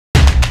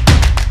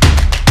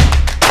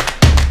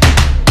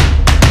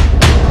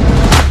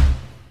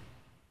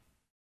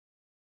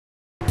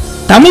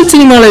தமிழ்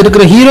சினிமால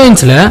இருக்கிற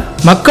ஹீரோயின்ஸ்ல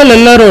மக்கள்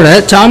எல்லாரோட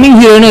சாமிங்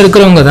ஹீரோயினா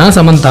இருக்கிறவங்க தான்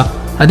சமந்தா.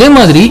 அதே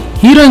மாதிரி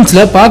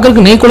ஹீரோயின்ஸ்ல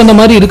பார்க்கறதுக்கு நெய் குழந்தை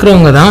மாதிரி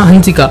இருக்கிறவங்க தான்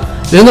ஹன்சிகா.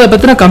 இவங்களை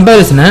பத்தின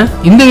கம்பேரிசனை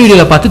இந்த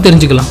வீடியோல பார்த்து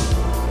தெரிஞ்சுக்கலாம்.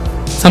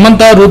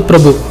 சமந்தா ரூத்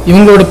பிரபு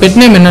இவங்களோட பெட்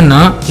நேம்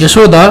என்னன்னா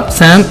யசோதா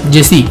சாம்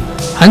ஜெசி.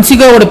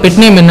 ஹன்சிகாவோட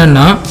பெட் நேம்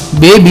என்னன்னா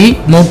பேபி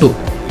மோட்டு.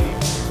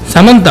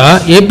 சமந்தா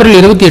ஏப்ரல்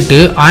 28,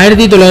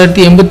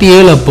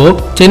 1987 அப்போ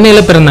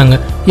சென்னையில் பிறந்தாங்க.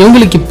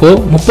 இவங்களுக்கு இப்போ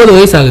 30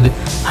 வயசு ஆகுது.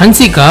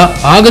 ஹன்சிகா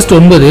ஆகஸ்ட்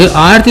 9,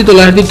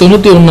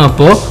 1991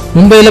 அப்போ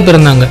மும்பையில்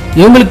பிறந்தாங்க.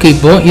 இவங்களுக்கு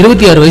இப்போ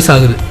 26 வயசு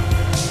ஆகுது.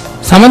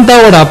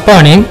 சமந்தாவோட அப்பா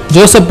நேம்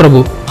ஜோசப் பிரபு,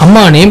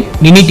 அம்மா நேம்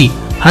டினிட்டி.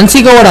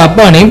 ஹன்சிகாவோட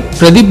அப்பா நேம்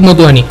பிரதீப்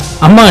மோத்வானி,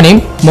 அம்மா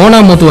name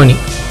Mona Motwani.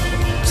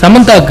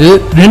 சமந்தாக்கு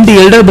 2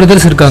 elder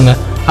brothers இருக்காங்க.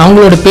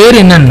 அவங்களோட பேர்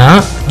என்னன்னா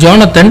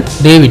ஜோனத்தன்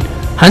டேவிட்.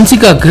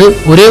 ஹன்சிகாக்கு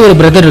ஒரே ஒரு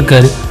பிரதர்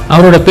இருக்காரு.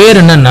 அவரோட பேர்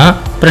என்னன்னா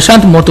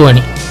பிரசாந்த்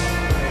மோத்வானி.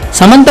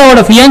 சமந்தாவோட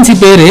ஃபியான்சி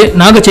பேரு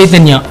நாக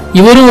சைத்தன்யா.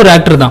 இவரும் ஒரு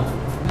ஆக்டர் தான்.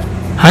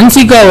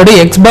 ஹன்சிகாவோட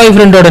எக்ஸ் பாய்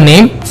ஃப்ரெண்டோட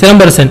நேம்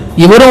சிலம்பரசன்.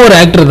 இவரும் ஒரு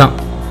ஆக்டர் தான்.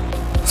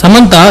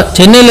 சமந்தா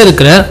சென்னையில்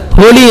இருக்கிற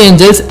Holi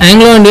Angeles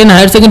Anglo Indian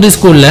higher secondary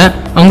ஸ்கூல்ல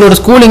அவங்களோட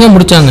ஸ்கூலிங்க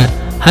முடிச்சாங்க.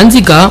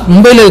 ஹன்சிகா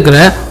மும்பையில் இருக்கிற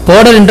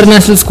பார்டர்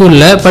இன்டர்நேஷனல்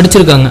ஸ்கூல்ல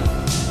படிச்சிருக்காங்க.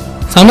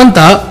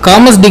 சமந்தா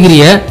காமர்ஸ்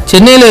டிகிரியை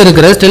சென்னையில்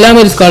இருக்கிற ஸ்டெல்லா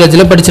மேரிஸ்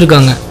காலேஜில்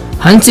படிச்சிருக்காங்க.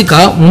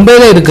 ஹன்சிகா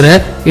மும்பையில் இருக்கிற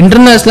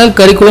இன்டர்நேஷனல்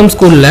கரிக்குலம்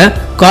ஸ்கூல்ல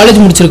காலேஜ்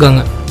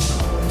முடிச்சிருக்காங்க.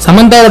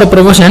 சமந்தாவோட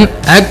profession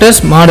actors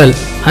model.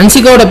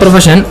 ஹன்சிகாவோட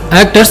profession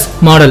actors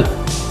model.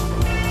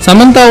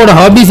 சமந்தாவோட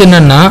Hafiz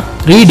என்னன்னா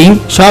reading,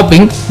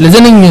 shopping,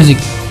 listening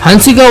music.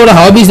 ஹன்சிகாவோட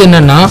Hafiz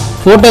என்னன்னா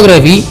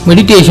photography,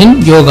 meditation,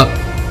 yoga.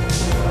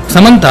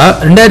 Samantha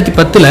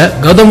 2010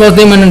 Gautham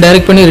Vasudev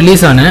direct பண்ணி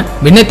ரிலீஸ் ஆன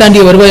விண்ணை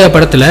தாண்டிய வருவாயா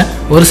படத்தில்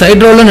ஒரு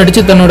சைட் ரோலில்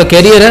நடித்து தன்னோட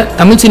கெரியரை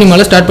தமிழ்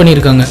சினிமாவில் ஸ்டார்ட்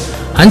பண்ணியிருக்காங்க.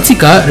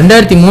 ஹன்சிகா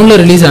 2003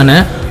 ரிலீஸ் ஆன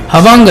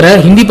ஹவாங்கிற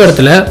ஹிந்தி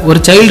படத்தில் ஒரு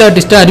சைல்டு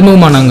ஆர்டிஸ்டாக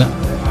அறிமுகமானாங்க.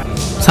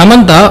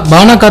 சமந்தா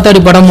பானா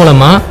காத்தாடி படம்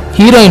மூலமாக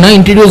ஹீரோயினாக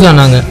இன்ட்ரடியூஸ்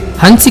ஆனாங்க.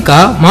 ஹன்சிகா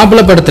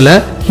மாப்பிள்ளை படத்தில்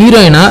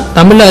ஹீரோயினாக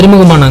தமிழில்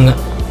அறிமுகமானாங்க.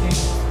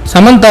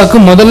 சமந்தாவுக்கு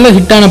முதல்ல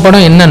ஹிட்டான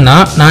படம் என்னன்னா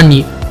நானி.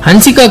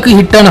 ஹன்சிகாவுக்கு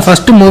ஹிட்டான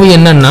ஃபர்ஸ்ட் மூவி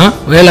என்னன்னா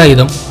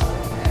வேலாயுதம்.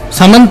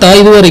 சமந்தா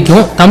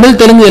இதுவரைக்கும் தமிழ்,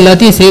 தெலுங்கு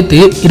எல்லாத்தையும் சேர்த்து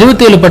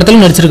 27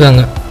 படத்தில்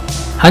நடிச்சிருக்காங்க.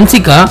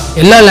 ஹன்சிகா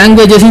எல்லா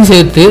லாங்குவேஜஸையும்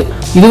சேர்த்து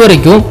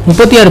இதுவரைக்கும்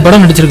 36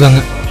 படம் நடிச்சிருக்காங்க.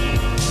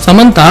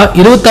 சமந்தா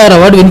 26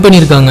 அவார்டு வின்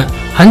பண்ணியிருக்காங்க.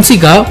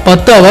 ஹன்சிகா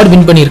 10 அவார்டு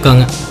வின்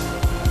பண்ணியிருக்காங்க.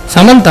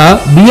 Samantha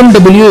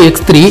BMW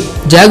X3,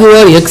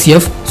 Jaguar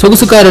XF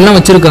சொகுசு கார் எல்லாம்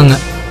வச்சிருக்காங்க.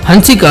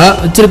 ஹன்சிகா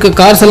வச்சிருக்க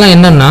கார்ஸ் எல்லாம்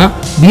என்னன்னா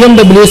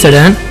BMW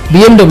செடான்,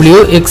 BMW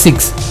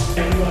X6.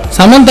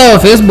 சமந்தாவை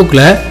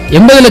ஃபேஸ்புக்கில்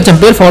 80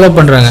 லட்சம் பேர் ஃபாலோ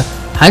பண்ணுறாங்க.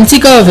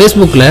 ஹன்சிகாவை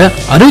ஃபேஸ்புக்கில்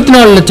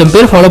 64 லட்சம்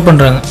பேர் ஃபாலோ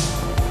பண்ணுறாங்க.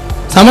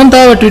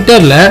 சமந்தாவை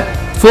ட்விட்டரில்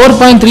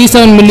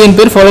 4.37 மில்லியன்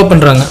பேர் ஃபாலோ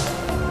பண்ணுறாங்க.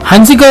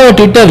 ஹன்சிகாவை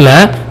ட்விட்டரில்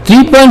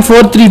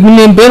 3.43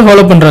 மில்லியன் பேர்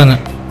ஃபாலோ பண்ணுறாங்க.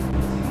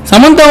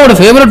 சமந்தாவோட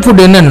ஃபேவரட்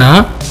ஃபுட் என்னன்னா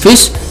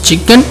fish,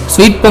 chicken,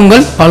 sweet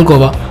Pongal,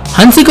 palkova.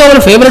 ஹன்சிகாவோட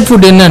favourite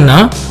food என்னன்னா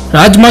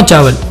ராஜ்மா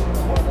சாவல்.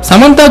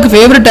 சமந்தாவுக்கு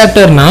favourite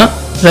ஆக்டர்னா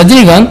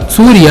Rajinikanth,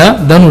 Surya,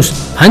 Dhanush.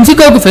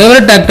 ஹன்சிகாவுக்கு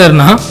favourite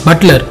ஆக்டர்னா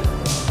Buttler.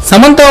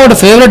 சமந்தாவோட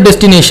favourite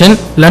destination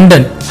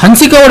London.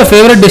 ஹன்சிகாவோட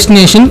favourite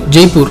destination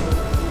Jaipur.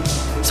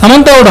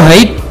 சமந்தாவோட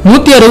height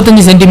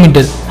 165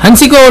 centimetre.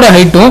 ஹன்சிகாவோட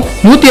ஹைட்டும்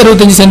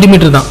 165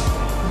 centimetre தான்.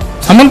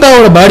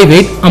 சமந்தாவோட body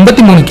weight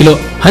 53 kilo.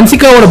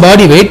 ஹன்சிகாவோட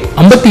body weight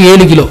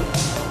 57 kilo.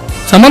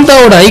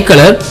 சமந்தாவோட ஐ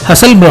கலர்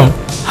ஹசல் பிரவுன்.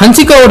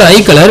 ஹன்சிகாவோட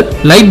ஐ colour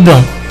light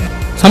brown.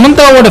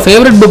 சமந்தாவோட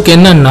favourite book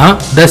என்னன்னா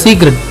the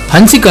secret.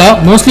 Hansika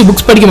mostly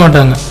books படிக்க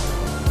மாட்டாங்க.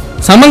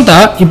 சமந்தா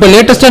இப்போ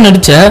லேட்டஸ்டாக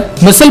நடித்த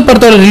மிஸ்ஸல்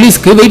படத்தோட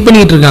ரிலீஸ்க்கு wait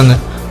பண்ணிட்டு இருக்காங்க.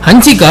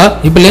 ஹன்சிகா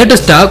இப்போ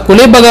லேட்டஸ்டாக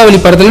கொலை பகாவலி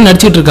படத்தில்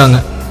நடிச்சிட்டு இருக்காங்க.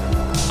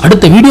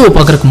 அடுத்த வீடியோவை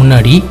பார்க்கறதுக்கு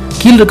முன்னாடி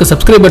கீழே இருக்க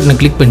சப்ஸ்கிரைப் பட்டனை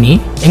கிளிக் பண்ணி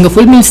எங்கள்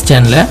ஃபுல் மீல்ஸ்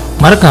சேனலை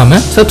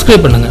மறக்காமல்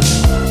சப்ஸ்கிரைப் பண்ணுங்கள்.